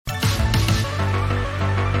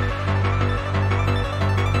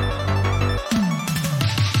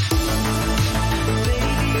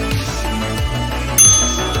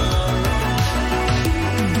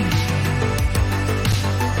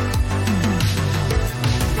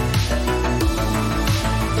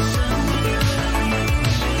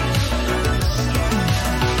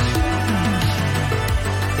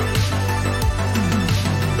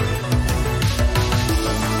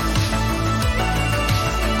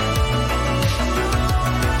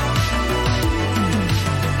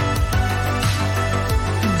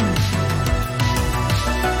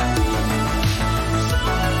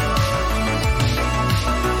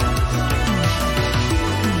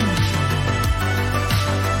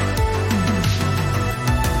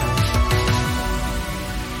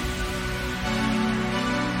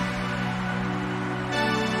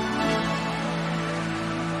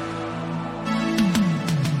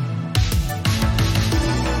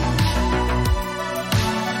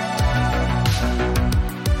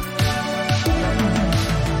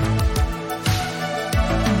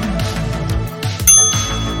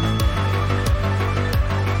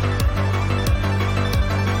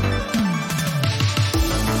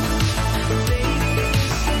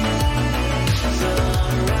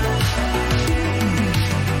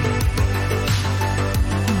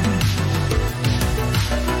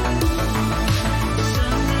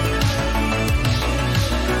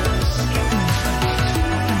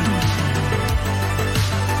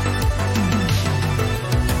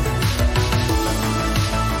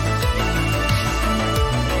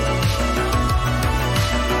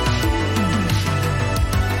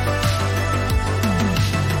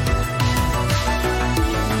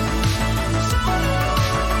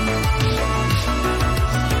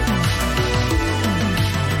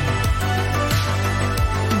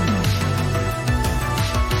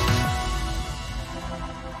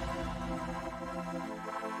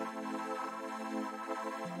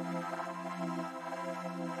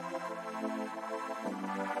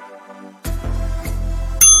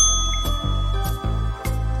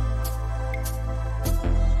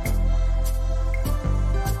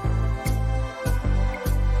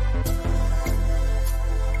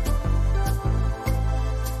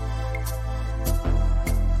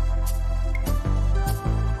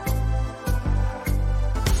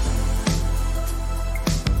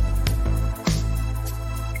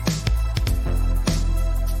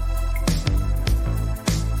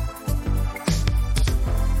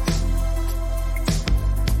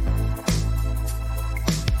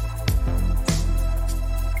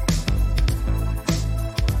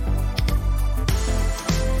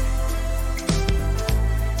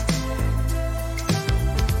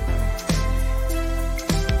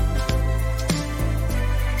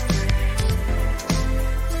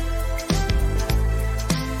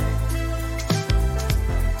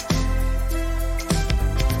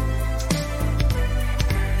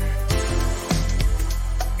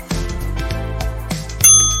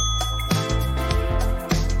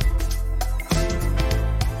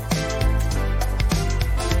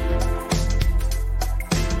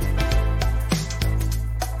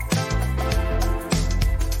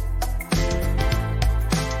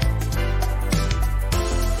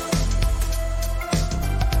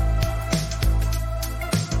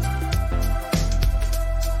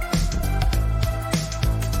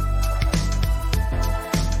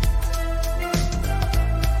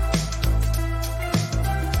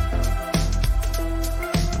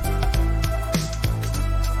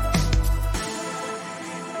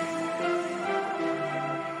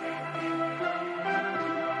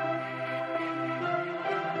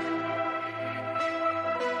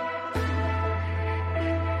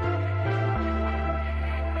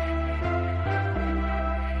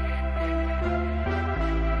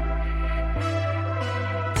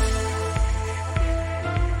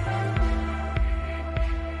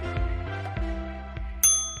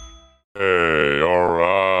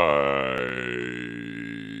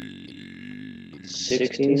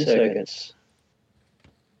16 seconds.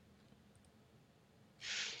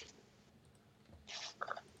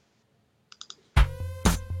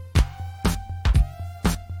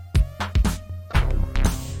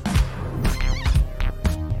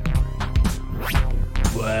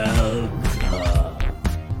 Welcome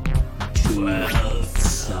to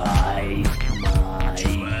outside my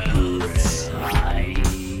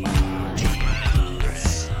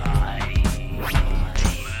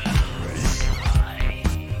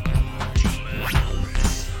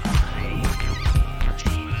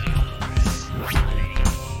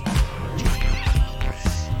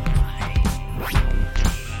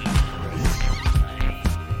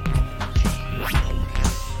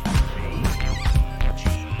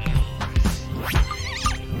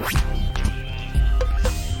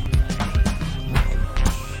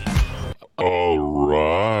All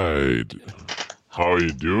right. How are you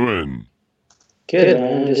doing? Good,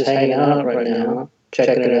 man. Just hanging out right now.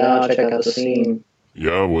 Checking it out, check out the scene.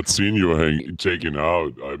 Yeah, what scene you're taking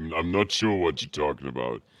out? I'm not sure what you're talking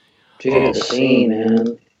about. Dude, the scene,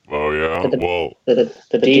 man. Oh yeah, well. The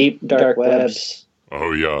deep, dark webs.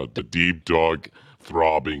 Oh yeah, the deep, dark,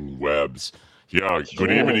 throbbing webs. Yeah,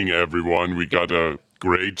 good evening, everyone. We got a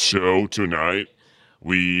great show tonight.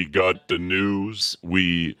 We got the news.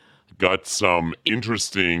 We got some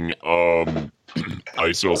interesting, I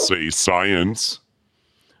shall say, science.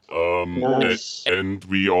 Nice. And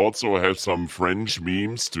we also have some French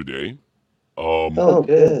memes today. Oh,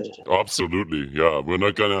 good. Absolutely, yeah. We're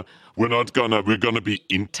gonna be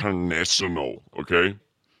international, okay?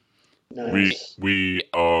 Nice. What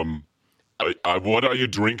are you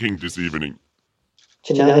drinking this evening?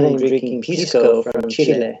 Tonight I'm drinking Pisco from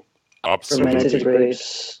Chile. Absolutely. Fermented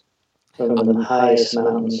grapes from the highest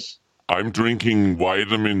mountains. I'm drinking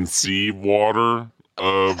vitamin C water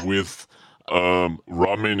with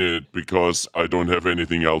rum in it because I don't have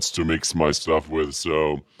anything else to mix my stuff with.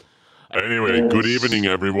 So anyway, Yes. Good evening,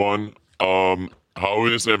 everyone. How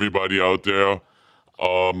is everybody out there?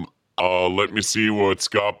 Let me see what's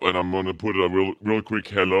up, and I'm gonna put a real quick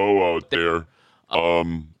hello out there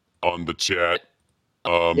on the chat.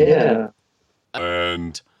 Yeah.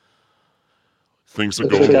 And things are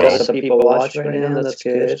Looks going we got well. some people watching right now. That's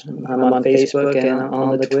good. I'm on Facebook and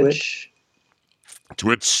on the Twitch.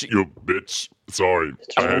 Twitch, you bitch. Sorry.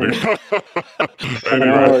 Anyway.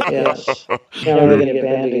 Yes. Now we're gonna get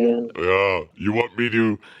banned again. Yeah. You want me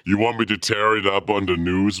to tear it up on the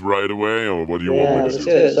news right away, or what do you want me Let's to do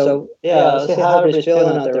do? it. So, let's see how everybody's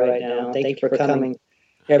feeling out there right now. Thank you for coming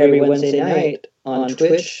every Wednesday night on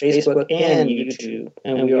Twitch, Facebook, and YouTube.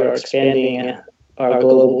 And we are expanding our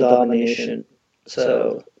global domination.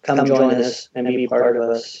 So come join us and be part of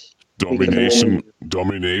us. Domination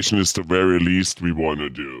is the very least we want to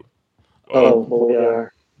do. We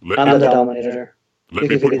are. I'm the dominator. Let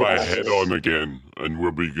me put my head on again, and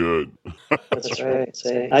we'll be good. That's right.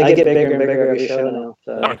 I get bigger and bigger every show now.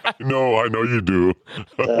 So. I know you do.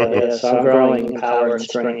 So I'm growing in power and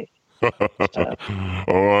strength. All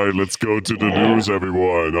right, let's go to the news,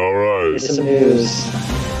 everyone. All right. It's some news.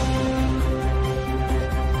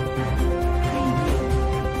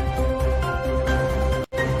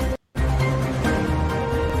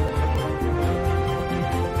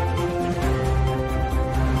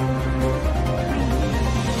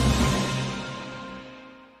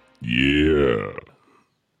 Yeah.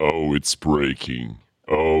 Oh, it's breaking.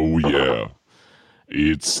 Oh, yeah.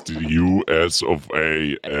 It's the US of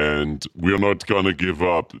A, and we're not gonna give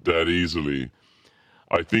up that easily.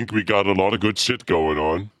 I think we got a lot of good shit going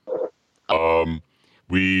on.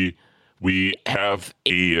 We have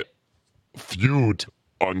a feud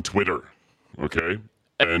on Twitter, okay?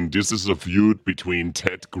 And this is a feud between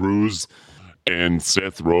Ted Cruz and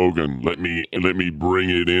Seth Rogen. Let me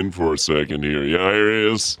bring it in for a second here. Yeah, here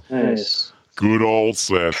it is. Nice. Good old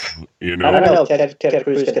Seth. You know. I don't know if Ted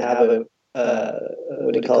Cruz could have a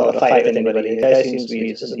what do you call it, a fight with anybody. The guy seems to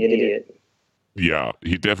be just an idiot. Yeah,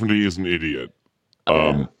 he definitely is an idiot.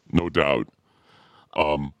 No doubt.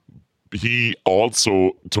 He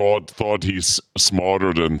also thought he's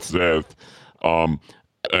smarter than Seth.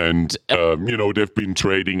 And they've been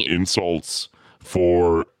trading insults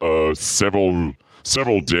for several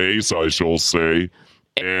days, I shall say.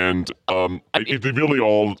 And it really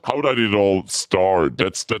how did it all start?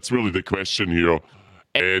 That's really the question here.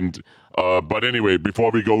 And but anyway,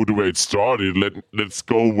 before we go to where it started, let's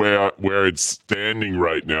go where it's standing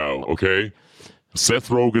right now. Okay, Seth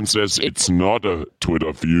Rogen says it's not a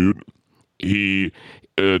Twitter feud.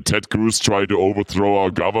 Ted Cruz tried to overthrow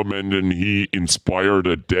our government, and he inspired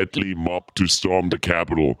a deadly mob to storm the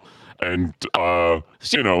Capitol. And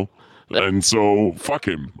and so fuck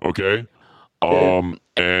him. Okay.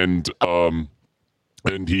 And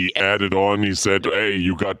he added on. He said, "Hey,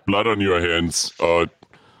 you got blood on your hands,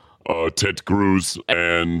 Ted Cruz."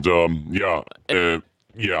 And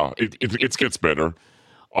it gets better.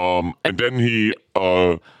 And then he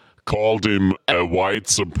called him a white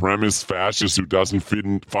supremacist fascist who doesn't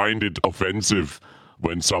find it offensive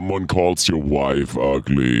when someone calls your wife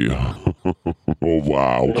ugly. Oh,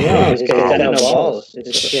 wow. Yeah, he's got no balls.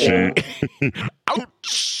 It's just,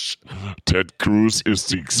 Ouch! Ted Cruz is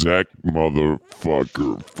the exact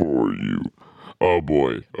motherfucker for you. Oh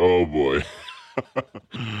boy. Oh,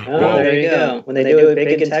 there you go. When they do it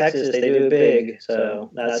big in Texas, they do it big. So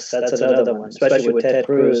that's another one, especially with Ted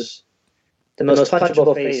Cruz, the most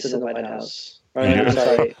punchable face in the White House. Right? I'm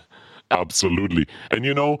sorry. Absolutely. And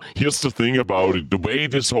here's the thing about it. The way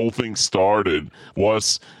this whole thing started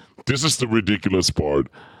was, this is the ridiculous part.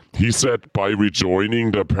 He said by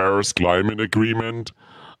rejoining the Paris Climate Agreement,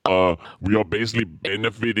 we are basically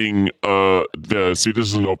benefiting the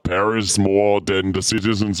citizens of Paris more than the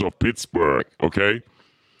citizens of Pittsburgh, okay?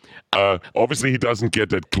 Obviously, he doesn't get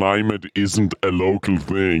that climate isn't a local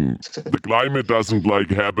thing. The climate doesn't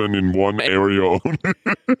happen in one area only.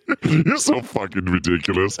 You're so fucking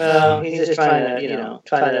ridiculous. He's just trying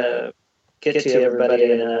to get to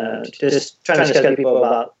everybody and just trying to scare people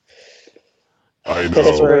about I know.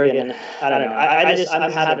 Pittsburgh, and I don't know.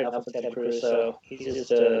 I'm having enough with Ted Cruz, so he's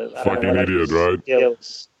just a fucking idiot, right?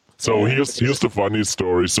 Skills. So here's the funny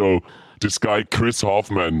story. So this guy Chris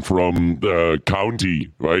Hoffman from the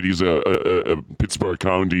county, right? He's a Pittsburgh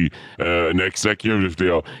County an executive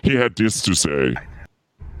there. He had this to say.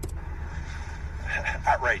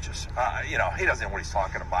 Outrageous. He doesn't know what he's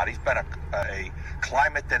talking about. He's been a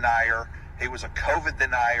climate denier. He was a COVID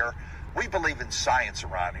denier. We believe in science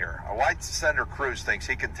around here. Why Senator Cruz thinks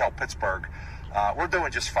he can tell Pittsburgh we're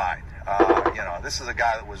doing just fine. This is a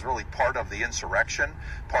guy that was really part of the insurrection,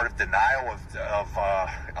 part of denial of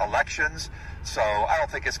elections. So I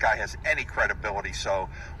don't think this guy has any credibility. So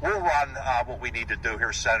we'll run what we need to do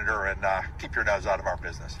here, Senator, and keep your nose out of our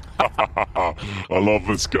business. I love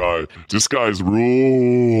this guy. This guy's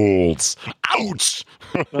rules. Ouch!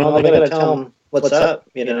 Well, they're going to tell him what's up,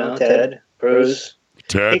 Ted Cruz.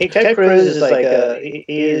 Ted Cruz is he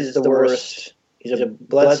is the worst. He's a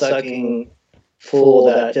blood-sucking fool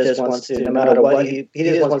that just wants to, no matter what, he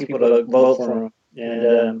just wants people to vote for him.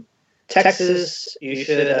 And Texas, you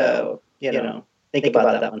should, think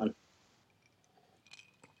about that one.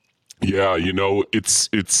 Yeah,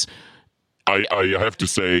 it's. I have to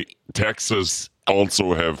say, Texas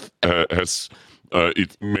also has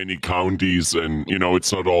many counties, and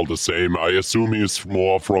it's not all the same. I assume he's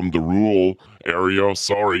more from the rural area.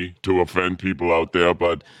 Sorry to offend people out there,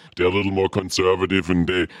 but they're a little more conservative and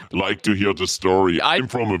they like to hear the story. I'm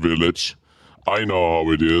from a village. I know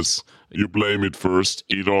how it is. You blame it first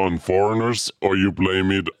either on foreigners or you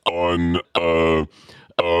blame it on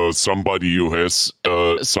somebody who has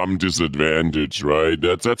some disadvantage, right?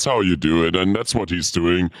 That's how you do it, and that's what he's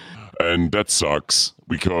doing. And that sucks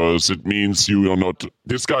because it means you are not.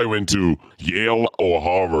 This guy went to Yale or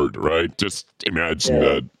Harvard, right? Just imagine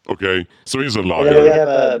that. Okay, so he's a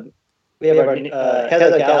liar. We have our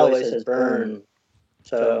Heather Galloway says burn.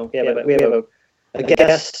 So we have a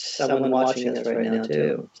guest, someone watching this right now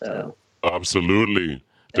too. So absolutely,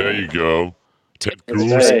 there you go. Ted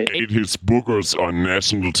Cruz ate his boogers on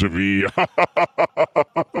national TV.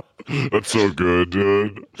 That's so good,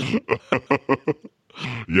 dude.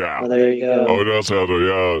 Yeah. Well, there you go. Oh, that's Heather.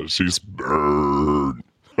 Yeah, she's burned.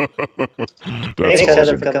 Thanks,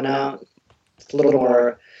 Heather, for coming out. It's a little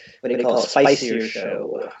more, what do you call it, spicier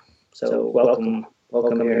show. So welcome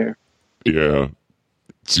here. Yeah.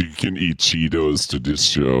 So you can eat Cheetos to this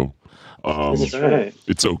show. That's right.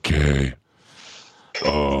 It's okay.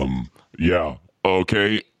 Yeah.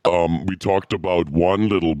 Okay. We talked about one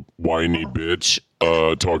little whiny bitch,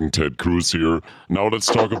 talking Ted Cruz here. Now let's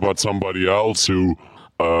talk about somebody else who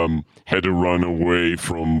had to run away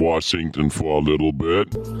from Washington for a little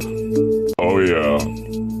bit. Oh yeah,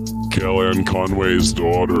 Kellyanne Conway's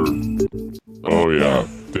daughter. Oh yeah,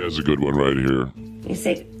 there's a good one right here. You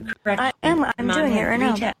say correct. I'm doing it right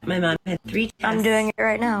now. My mom had 3 tests. I'm doing it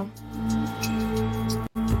right now.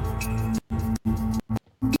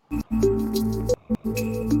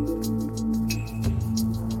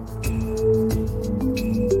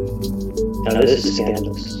 No, this is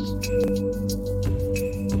scandalous.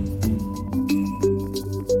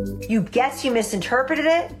 You guess you misinterpreted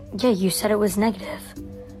it? Yeah, you said it was negative.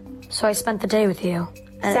 So I spent the day with you.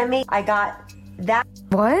 Send me. I got that.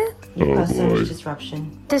 What? You caused so boy. much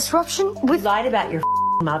disruption. Disruption? You lied about your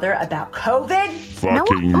mother about COVID?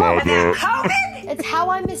 Fucking mother. About COVID? It's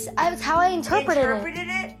how it's how I interpreted it. Interpreted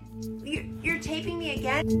it? You're taping me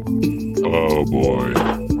again? Oh boy.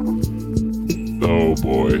 Oh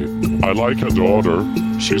boy. I like her daughter.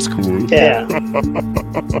 She's cool. Yeah.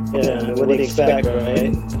 Yeah, what do you expect,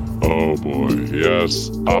 right? Oh boy. Yes,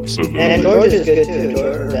 absolutely. And George is good too.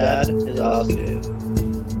 George, her dad, is awesome too.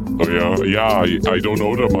 Oh yeah. I don't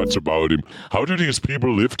know that much about him. How do these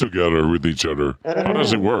people live together with each other? How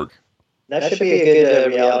does it work? That should be a good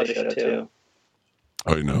reality show too.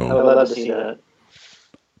 I I would know. love to see that.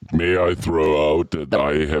 May I throw out that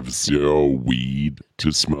I have 0 weed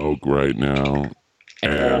to smoke right now,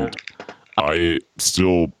 and I'm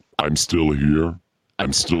still here.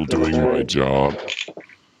 I'm still doing my job.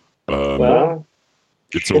 Well,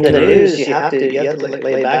 It's in the okay. news, you have to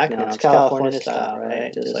lay back now. It's California style,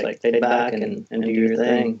 right? Just like lay back and do your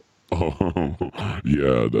thing. Oh,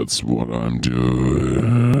 yeah, that's what I'm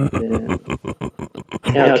doing.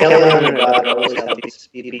 Yeah. Kellyanne and her daughter always have these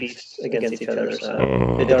beefs against each other.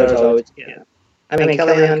 So the daughter's always, I mean,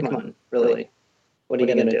 Kellyanne, come on, really? What are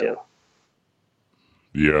you gonna do,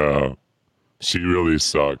 Yeah, she really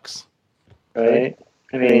sucks. right?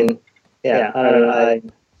 I mean, I don't know. I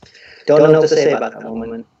don't know what to say about that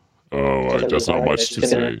woman. Oh, there's not much to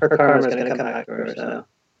say. Her karma's gonna come back to her. So.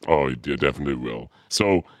 Oh, it definitely will.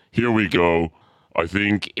 So here we go. I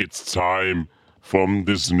think it's time from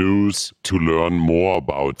this news to learn more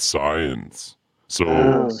about science. So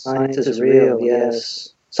Oh, science is real.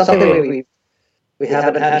 Yes, something that we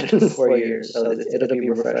haven't had in 4 years, so it'll be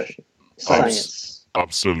refreshing. Science.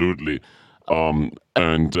 absolutely.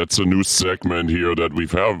 And that's a new segment here that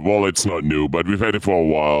we've had. Well, it's not new, but we've had it for a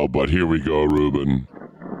while. But here we go, Ruben.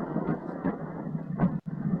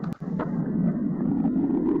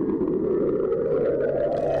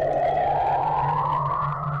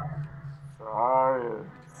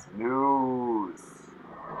 Science news.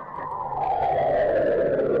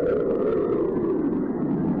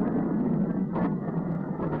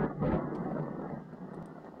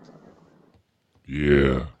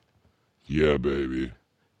 Yeah. Yeah, baby.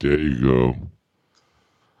 There you go.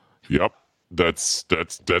 Yep. That's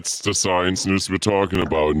the science news we're talking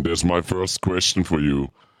about. And there's my first question for you.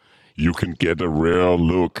 You can get a rare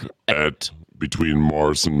look at between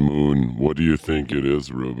Mars and Moon. What do you think it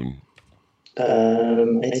is, Ruben?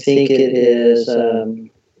 I think it is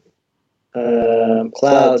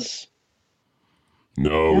clouds.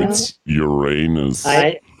 No, Yeah. it's Uranus.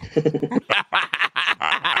 I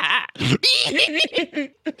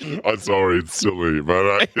I'm sorry, it's silly, but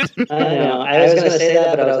I don't know. I was gonna say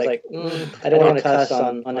that, but I was like, I don't want to cuss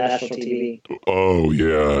on national TV. oh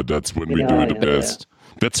yeah, that's when we do Yeah, the yeah, best.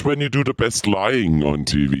 That's when you do the best lying on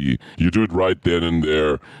TV. You do it right then and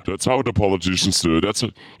there. That's how the politicians do it. That's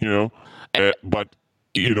but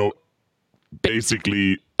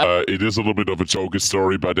basically, it is a little bit of a joke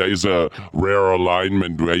story, but there is a rare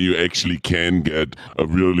alignment where you actually can get a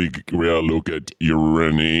really rare look at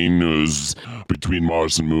Uranus between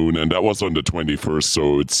Mars and Moon, and that was on the 21st,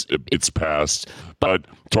 so it's past. But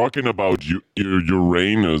talking about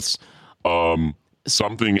Uranus,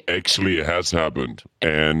 something actually has happened,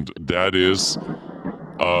 and that is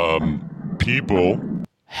people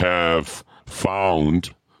have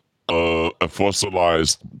found a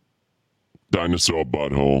fossilized dinosaur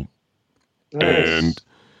butthole. Nice.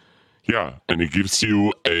 And it gives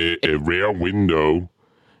you a rare window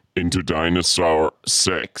into dinosaur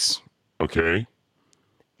sex. Okay?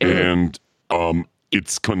 And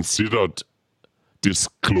it's considered, this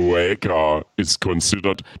cloaca is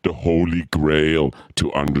considered the holy grail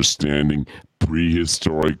to understanding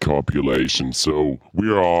prehistoric copulation. So we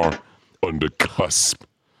are on the cusp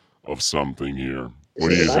of something here. What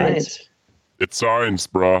do you think? Science. It's science,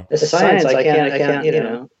 bruh. It's science. I can't,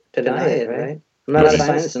 deny it, right? I'm not a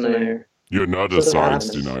science denier. You're not a That's what science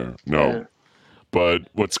happens. denier. No. Yeah. But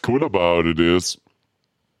what's cool about it is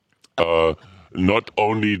not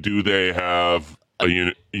only do they have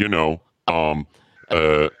do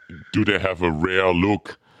they have a rare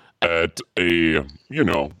look at how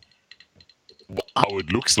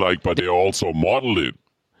it looks like, but they also model it.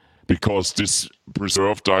 Because this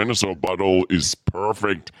preserved dinosaur butthole is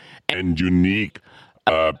perfect and unique,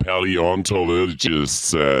 paleontologist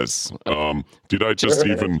says. Did I just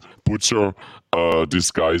even butcher this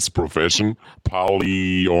guy's profession?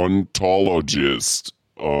 Paleontologist.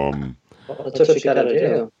 That's what you gotta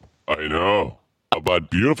do. I know. But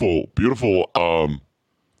beautiful,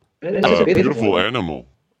 It is beautiful animal.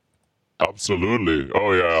 Absolutely.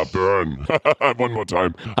 Oh yeah, burn. One more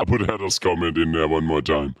time. I put Heather's comment in there one more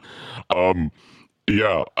time.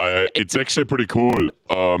 Yeah, it's actually pretty cool.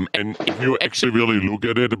 And if you actually really look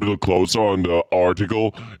at it a little closer on the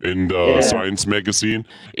article in the Science magazine,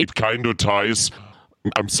 it kind of ties.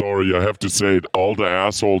 I'm sorry, I have to say it. All the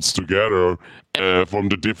assholes together from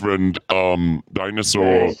the different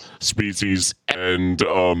dinosaur species, and see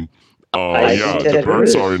the Ted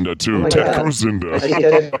birds Cruz. are in there too. Oh my Ted God. Cruz in there. I see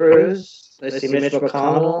Ted Cruz. I see Mitch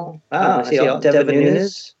McConnell. Wow, I see Devin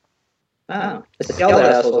Nunes. Wow, I see all the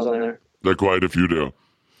assholes on there. There are quite a few there.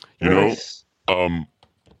 You Nice. know,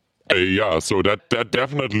 yeah. So that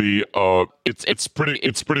definitely it's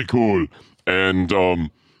pretty cool. And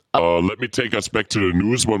let me take us back to the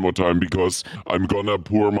news one more time because I'm gonna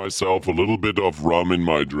pour myself a little bit of rum in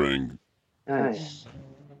my drink. Nice.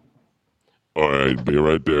 All right, be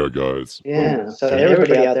right there, guys. Yeah, so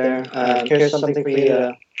everybody out there, here's something for you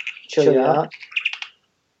to chill you out.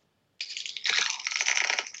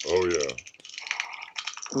 Oh yeah.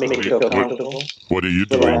 Make you feel comfortable. What are you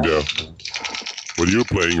doing there? What are you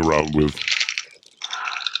playing around with?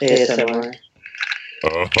 ASMR.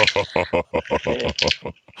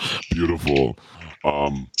 Beautiful.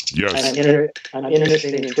 Yes. I'm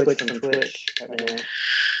interested in Twitch from Twitch right now.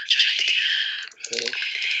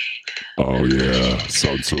 Oh yeah,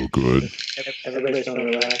 sounds so good. Everybody's gonna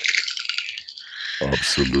relax.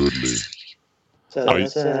 Absolutely. So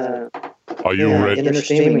that's Are you ready?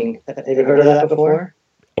 Interstreaming. Have you heard of that before?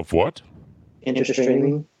 Of what?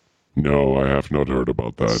 Interstreaming. No, I have not heard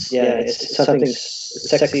about that. Yeah, it's something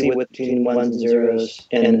sexy with between ones and zeros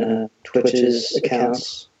in Twitch's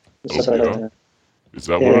accounts and stuff like that. Is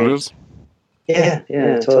that what it is? Yeah,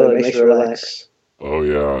 totally makes you relax. Oh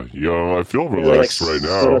yeah, I feel relaxed right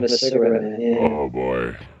now. A cigarette, yeah.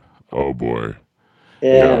 Oh boy.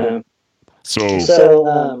 Yeah.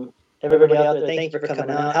 So everybody out there, thank you for coming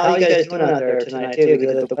out. How are you guys doing out there tonight too?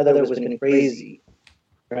 Because the weather was been crazy,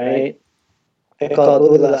 right? I called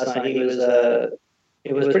Blue last night.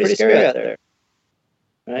 It was pretty scary out there,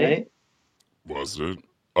 right? Was it?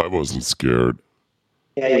 I wasn't scared.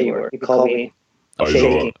 Yeah, you were. You called me. I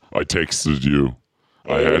know. I texted you.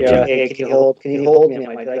 I had to. Hey, can you hold me?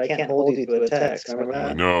 I'm like, I can't hold you through a text. Remember that?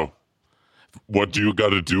 I know. What you got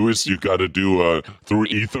to do is you got to do through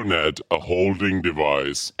Ethernet a holding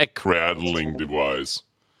device, a cradling device.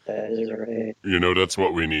 That is right. That's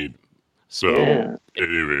what we need. So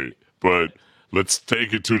anyway, but let's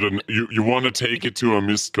take it to the. You want to take it to a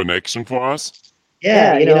missed connection for us?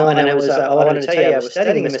 Yeah, and I wanted to tell you, I was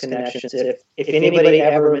studying missed connections. If anybody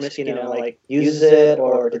ever uses it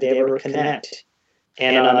or did they ever connect?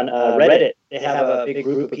 And on Reddit, they have a big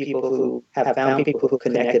group of people who have found people who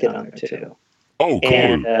connected on there too. Oh, cool.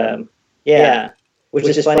 And which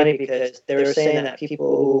is funny because they were saying that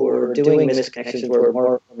people who were doing missed connections were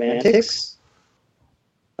more romantics.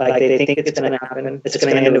 Like they think it's going to happen. It's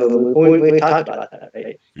going to end up a movie. We talked about that,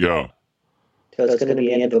 right? Yeah. So it's going to be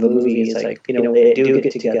the end of a movie. It's like, they do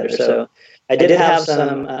get together. So I did have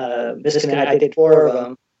some misconnect. I did 4 of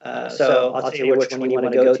them. So I'll tell you which one you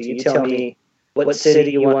want to go to. You tell me what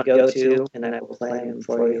city you want to go to, and then I will play them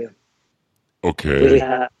for you. Okay.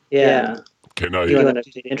 Can I? You want to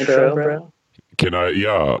do the intro, bro? Can I?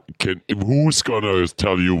 Yeah. Who's gonna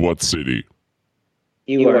tell you what city?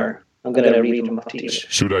 You are. I'm gonna read them off to you.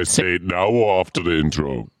 Should I say it now or after the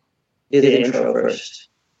intro? Do the intro first.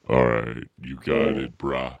 All right, you got it,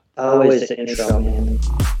 brah. Always the intro, man.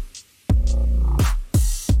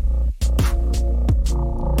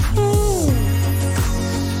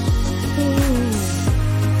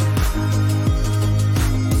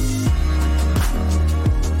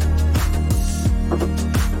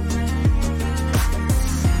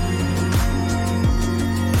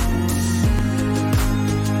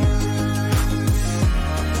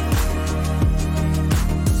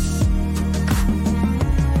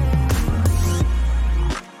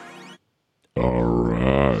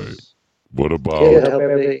 What about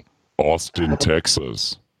Austin,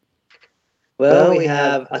 Texas? Well,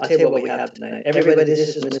 I'll tell you what we have tonight. Everybody,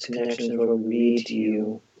 this is Misconnections where we read to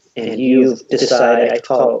you, and you decide. I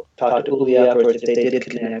talk to Uli afterwards if they did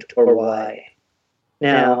connect or why.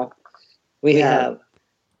 Now, we have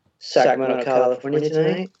Sacramento, California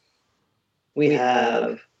tonight. We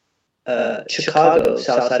have Chicago,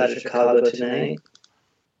 south side of Chicago tonight.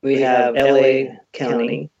 We have LA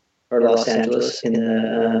County, or Los Angeles, in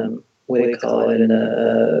the... what do you call it?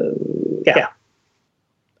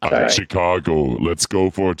 Chicago. Let's go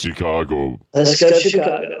for Chicago. Let's go to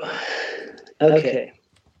Chicago. Okay.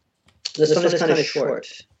 This one is kind of short.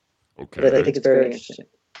 Okay. But I think it's very interesting.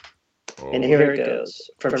 And here it goes.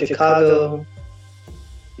 From Chicago,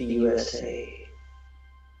 the USA,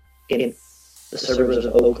 in the suburbs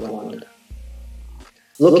of Oakland,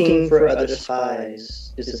 Looking for Other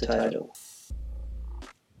Spies is the title.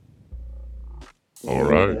 All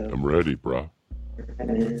right, I'm ready, bro.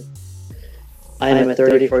 I am a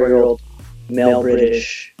 34-year-old male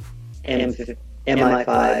British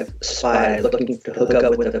MI5 spy looking to hook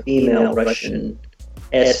up with a female Russian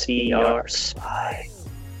SVR spy.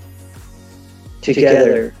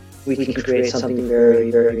 Together, we can create something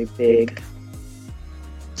very, very big.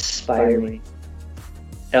 Spy me.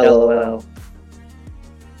 LOL.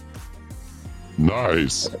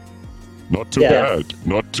 Nice. Not too Yeah. bad.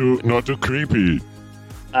 Not too creepy.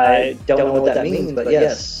 I don't know what that means, but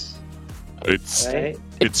yes. It's Right?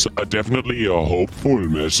 it's definitely a hopeful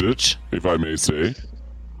message, if I may say.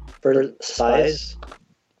 For spies.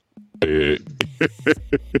 Eh,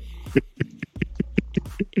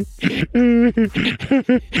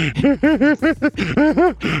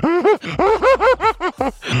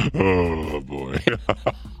 oh boy.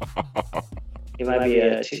 You might be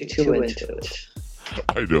too into it.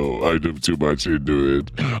 I know, I'm too much into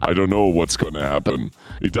it. I don't know what's gonna happen.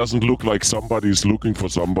 It doesn't look like somebody's looking for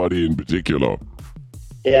somebody in particular.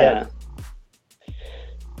 Yeah.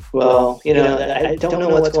 Well, I don't know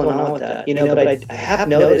what's going on with that. But I have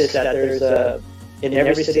noticed that there's in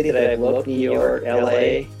every city that I've looked, New York,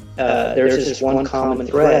 LA, there's this one common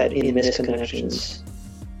thread in misconnections.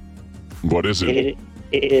 What is it?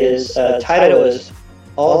 It is title is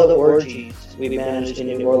all the orgies we managed in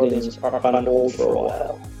New Orleans are on hold for a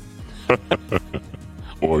while.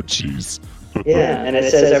 Oh, jeez. Yeah, and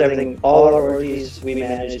it says everything. All our orgies we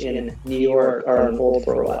managed in New York are on hold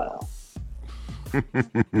for a while.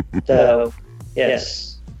 So,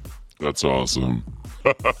 yes. That's awesome.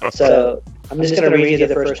 So I'm just going to read you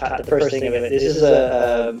the first thing of it. This is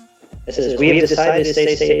it says we have decided to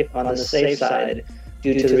stay safe on the safe side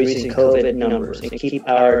due to the recent COVID numbers and keep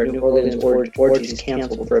our New Orleans orgies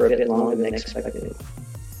canceled for a bit longer than expected.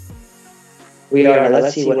 We are on a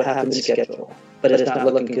let's see what happens schedule, but it's not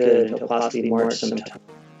looking good until possibly March sometime.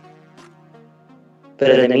 But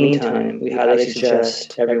in the meantime, we highly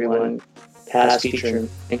suggest everyone, past, future,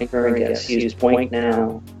 and current guests, use Point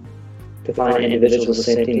now to find individuals with the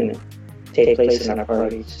same thing that take place in our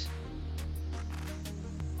parties.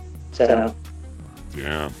 So,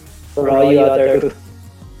 Yeah. for all you out there who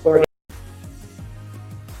are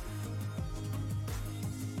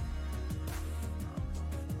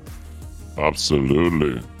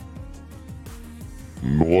Absolutely.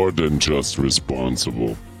 More than just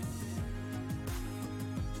responsible.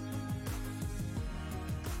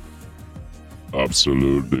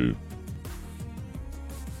 Absolutely.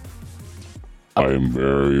 I am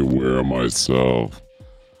very aware myself.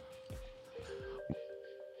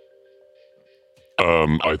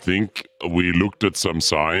 I think we looked at some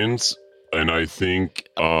signs, and I think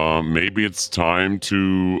maybe it's time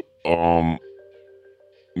to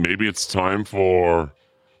maybe it's time for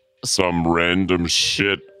some random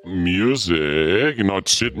shit music, not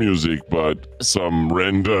shit music, but some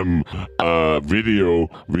random video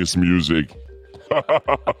with music.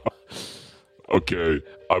 Okay,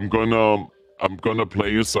 I'm gonna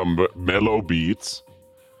play you some mellow beats.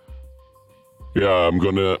 Yeah, I'm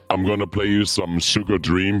gonna play you some Sugar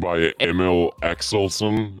Dream by Emil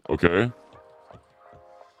Axelson. Okay.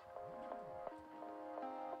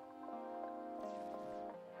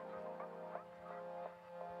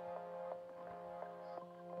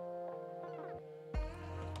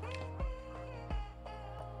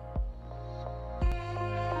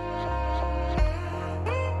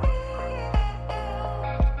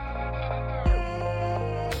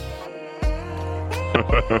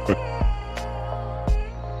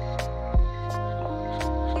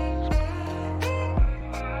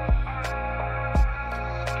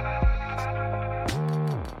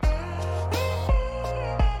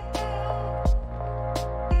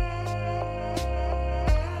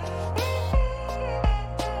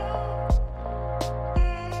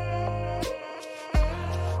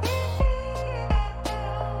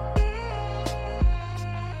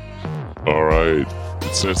 All right.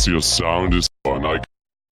 It says your sound is on.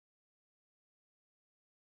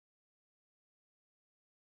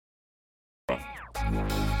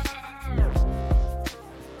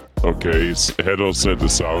 Okay, Hedo said the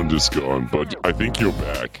sound is gone, but I think you're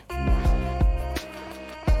back.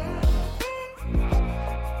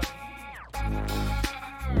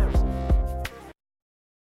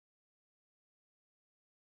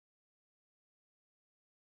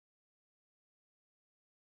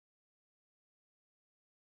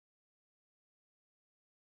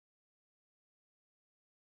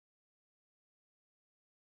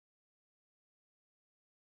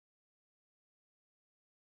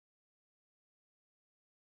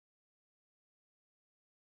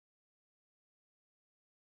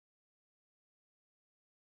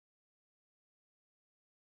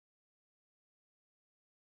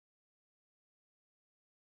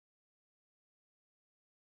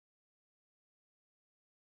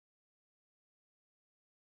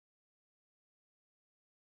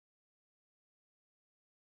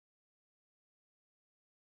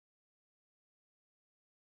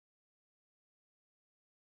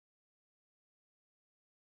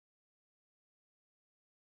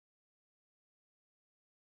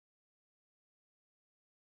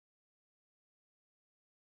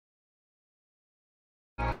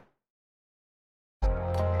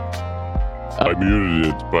 I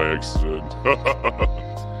muted it by accident.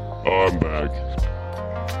 Oh, I'm back.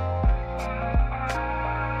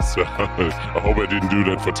 So, I hope I didn't do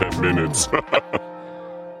that for 10 minutes.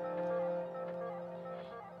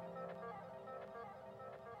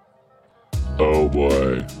 Oh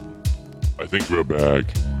boy. I think we're back.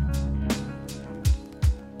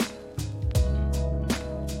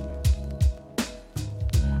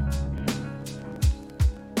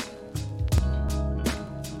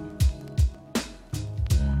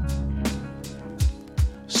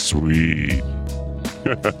 Sweet.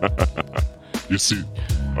 You see,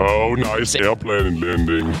 oh, nice airplane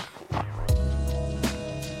landing.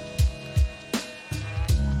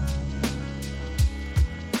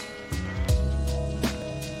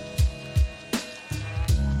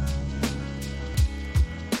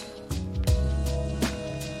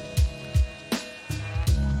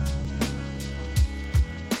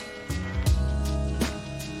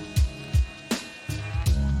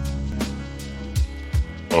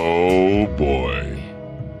 Oh boy.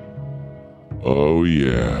 Oh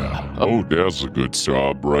yeah. Oh, there's a good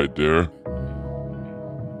job right there.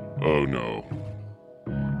 Oh no.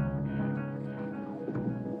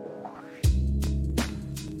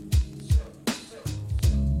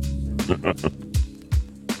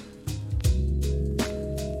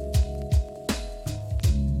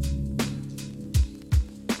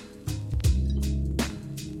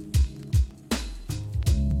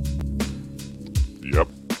 Yep.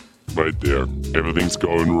 Right there. Everything's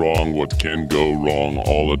going wrong, what can go wrong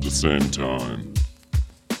all at the same time.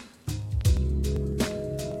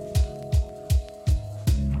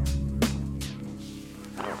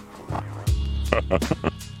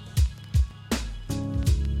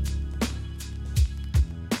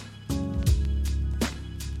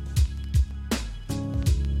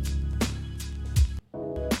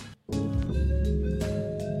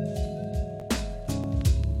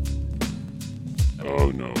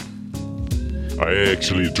 Oh no. I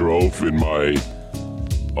actually drove in my,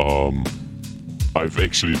 I've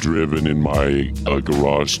actually driven in my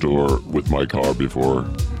garage door with my car before.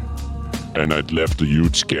 And I'd left a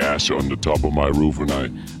huge gash on the top of my roof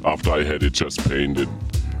after I had it just painted.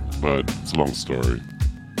 But it's a long story.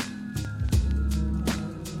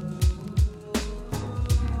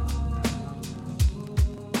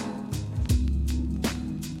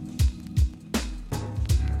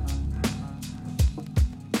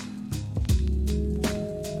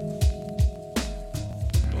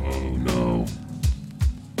 Oh no.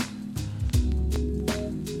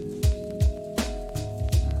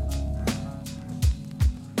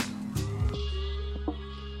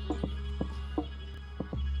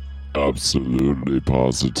 Absolutely,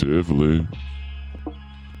 positively.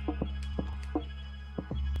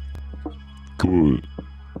 Cool.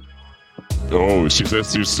 Oh, she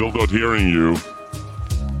says she's still not hearing you.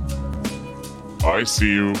 I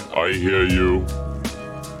see you. I hear you.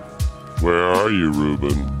 Where are you,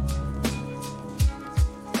 Ruben?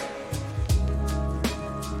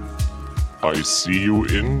 I see you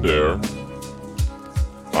in there.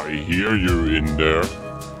 I hear you in there.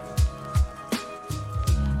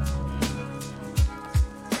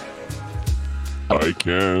 I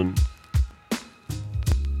can.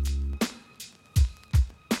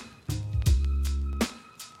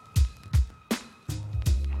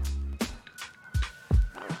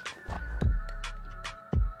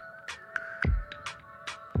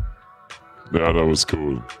 Yeah, that was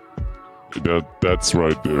cool. That's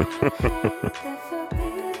right there.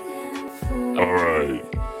 All right.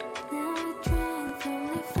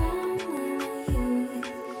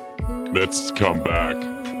 Let's come back.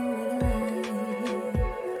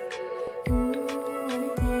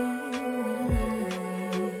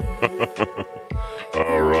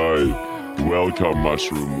 All right. Welcome,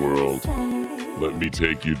 Mushroom World. Let me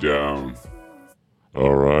take you down.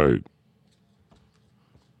 All right.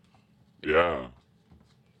 Yeah.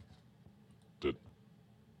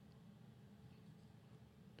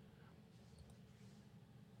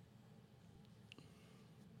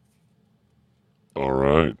 All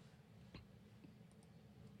right.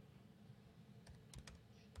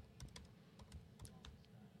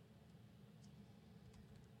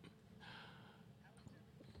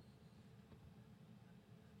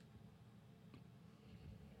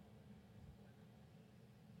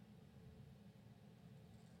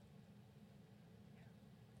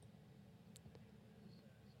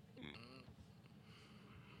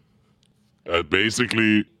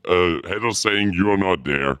 Basically, Heather's saying you're not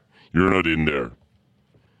there. You're not in there.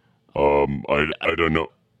 I don't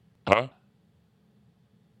know. Huh?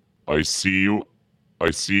 I see you.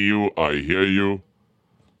 I see you. I hear you.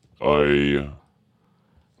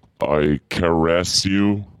 I caress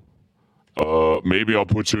you. Maybe I'll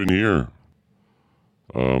put you in here.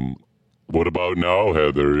 What about now,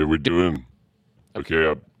 Heather? How we doing?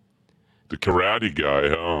 Okay, the karate guy,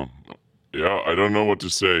 huh? Yeah, I don't know what to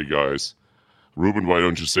say, guys. Ruben, why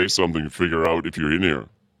don't you say something to figure out if you're in here?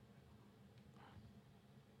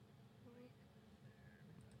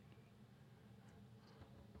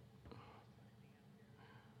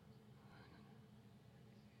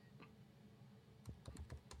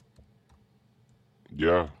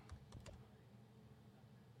 Yeah.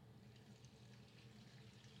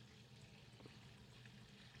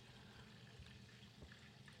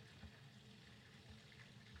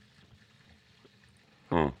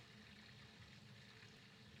 Huh.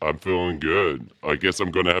 I'm feeling good. I guess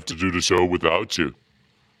I'm gonna have to do the show without you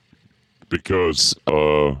because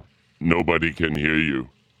nobody can hear you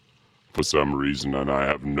for some reason, and I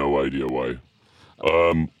have no idea why.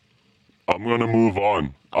 Um, I'm gonna move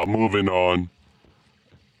on. I'm moving on.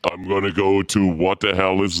 I'm gonna go to what the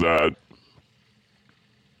hell is that?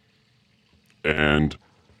 And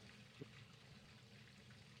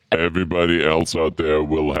everybody else out there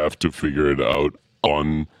will have to figure it out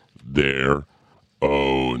on their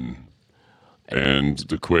own. And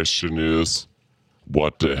the question is,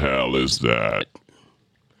 what the hell is that?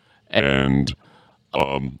 And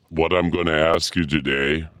what I'm going to ask you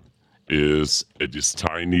today is this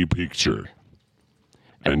tiny picture.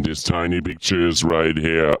 And this tiny picture is right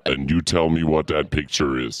here. And you tell me what that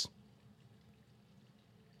picture is.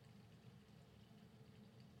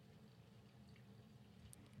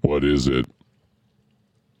 What is it?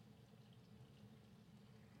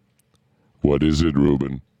 What is it,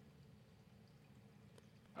 Ruben?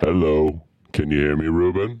 Hello? Can you hear me,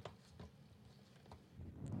 Ruben?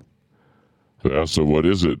 Yeah, so what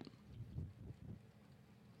is it?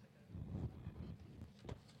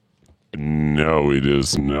 No, it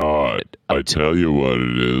is not. I tell you what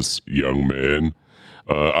it is, young man.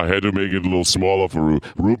 I had to make it a little smaller for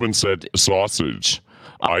Ruben said sausage.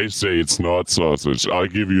 I say it's not sausage. I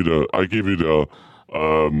give you the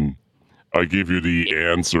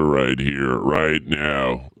answer right here, right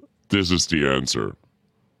now. This is the answer.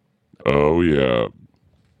 Oh yeah.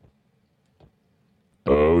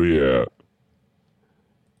 Oh yeah.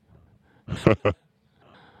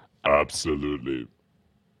 Absolutely.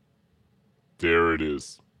 There it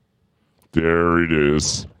is. There it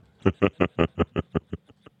is.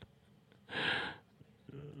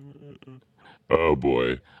 Oh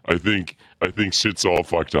boy. I think shit's all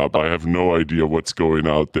fucked up. I have no idea what's going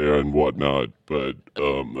out there and whatnot, but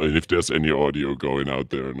and if there's any audio going out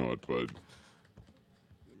there or not, but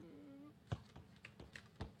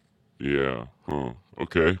yeah. Huh.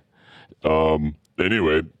 Okay.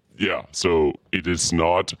 Anyway, yeah, so it is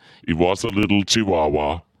not it was a little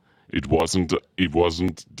chihuahua. It wasn't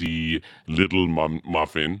the little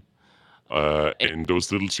muffin. And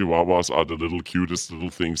those little chihuahuas are the little cutest little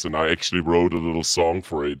things. And I actually wrote a little song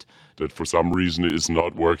for it that for some reason is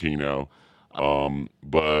not working now.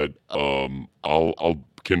 But I'll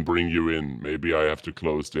can bring you in. Maybe I have to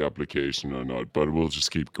close the application or not, but we'll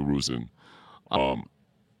just keep cruising. Um,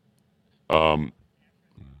 um,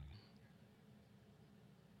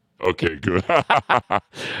 okay, good.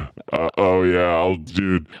 Oh yeah,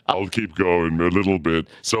 I'll keep going a little bit.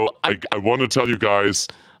 So I want to tell you guys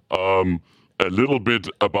a little bit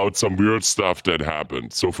about some weird stuff that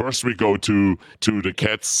happened. So first we go to the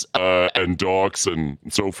cats and dogs and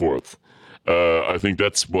so forth. I think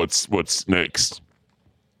that's what's next.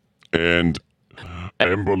 And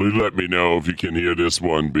Amberly, let me know if you can hear this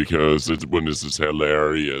one because when this is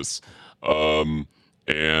hilarious.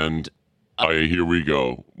 And here we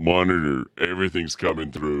go. Monitor, everything's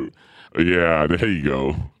coming through. Yeah, there you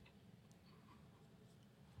go.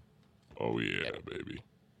 Oh yeah, baby.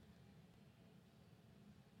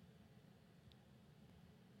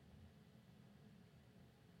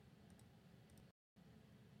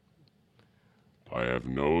 I have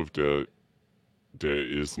no if there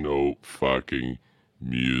is no fucking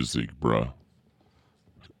music, bruh.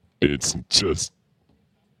 It's just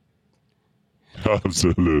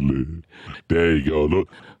absolutely. There you go.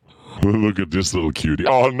 Look at this little cutie.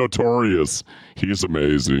 Oh, Notorious. He's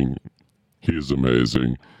amazing. He's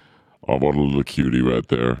amazing. Oh, what a little cutie right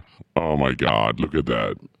there. Oh my God, look at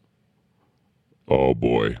that. Oh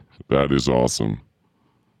boy, that is awesome.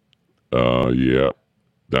 Yeah,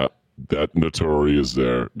 that that Notorious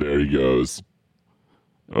there. There he goes.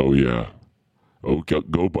 Oh yeah. Oh,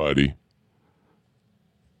 go, buddy.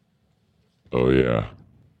 Oh yeah.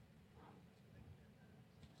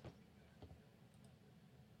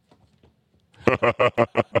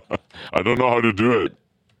 I don't know how to do it.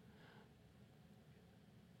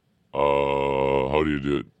 How do you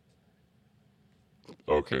do it?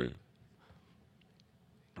 Okay.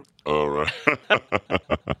 All right.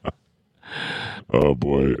 Oh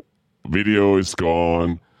boy, video is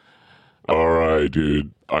gone. All right,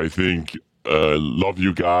 dude. I think love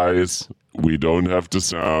you guys. We don't have the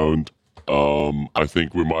sound. I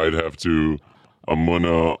think we might have to. I'm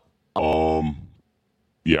gonna.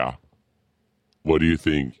 Yeah. What do you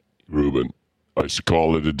think, Ruben? I should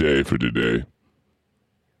call it a day for today.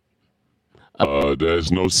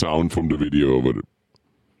 There's no sound from the video, but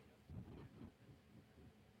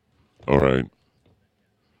all right.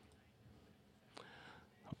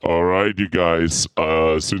 All right, you guys.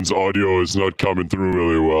 Since audio is not coming through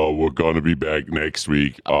really well, we're gonna be back next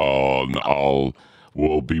week.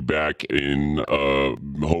 We'll be back in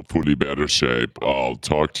hopefully better shape. I'll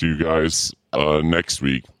talk to you guys next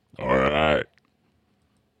week. All right.